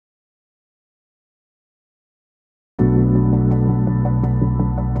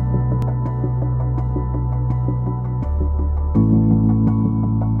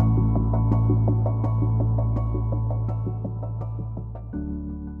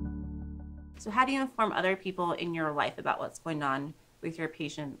So how do you inform other people in your life about what's going on with your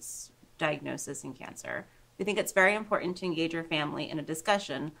patient's diagnosis in cancer? We think it's very important to engage your family in a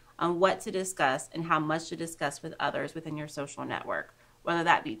discussion on what to discuss and how much to discuss with others within your social network, whether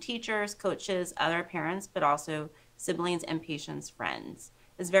that be teachers, coaches, other parents, but also siblings and patients' friends.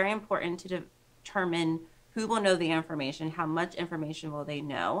 It's very important to determine who will know the information, how much information will they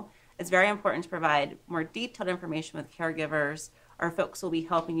know. It's very important to provide more detailed information with caregivers or folks who will be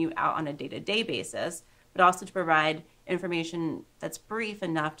helping you out on a day-to-day basis, but also to provide information that's brief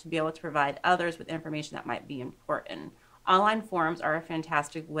enough to be able to provide others with information that might be important. Online forums are a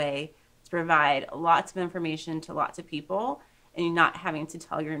fantastic way to provide lots of information to lots of people and you're not having to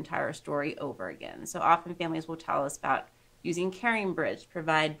tell your entire story over again. So often families will tell us about using CaringBridge to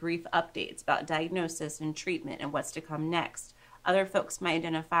provide brief updates about diagnosis and treatment and what's to come next. Other folks might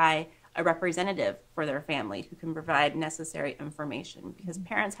identify a representative for their family who can provide necessary information because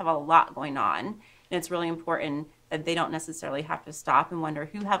parents have a lot going on, and it's really important that they don't necessarily have to stop and wonder,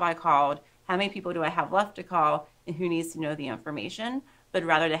 who have I called, how many people do I have left to call, and who needs to know the information, but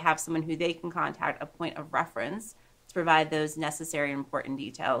rather to have someone who they can contact, a point of reference, to provide those necessary and important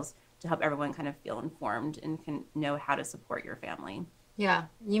details to help everyone kind of feel informed and can know how to support your family. Yeah,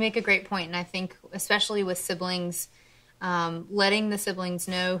 you make a great point, and I think especially with siblings, letting the siblings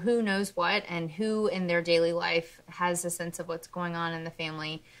know who knows what and who in their daily life has a sense of what's going on in the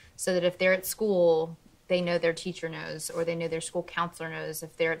family, so that if they're at school, they know their teacher knows, or they know their school counselor knows.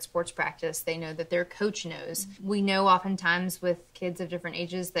 If they're at sports practice, they know that their coach knows. We know oftentimes with kids of different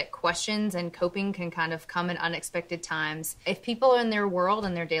ages that questions and coping can kind of come at unexpected times. If people in their world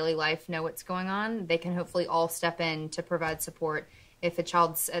and their daily life know what's going on, they can hopefully all step in to provide support. If a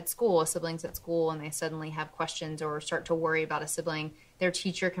child's at school, a sibling's at school, and they suddenly have questions or start to worry about a sibling, their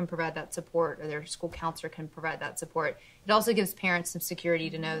teacher can provide that support, or their school counselor can provide that support. It also gives parents some security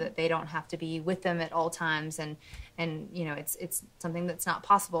to know that they don't have to be with them at all times, and you know, it's something that's not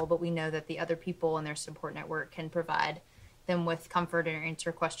possible, but we know that the other people in their support network can provide them with comfort or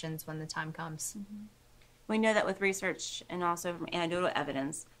answer questions when the time comes. Mm-hmm. We know that with research and also from anecdotal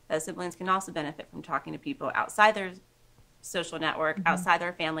evidence that siblings can also benefit from talking to people outside their social network, outside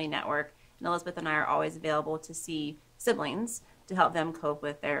their family network. And Elizabeth and I are always available to see siblings to help them cope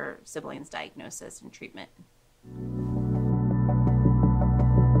with their siblings' diagnosis and treatment.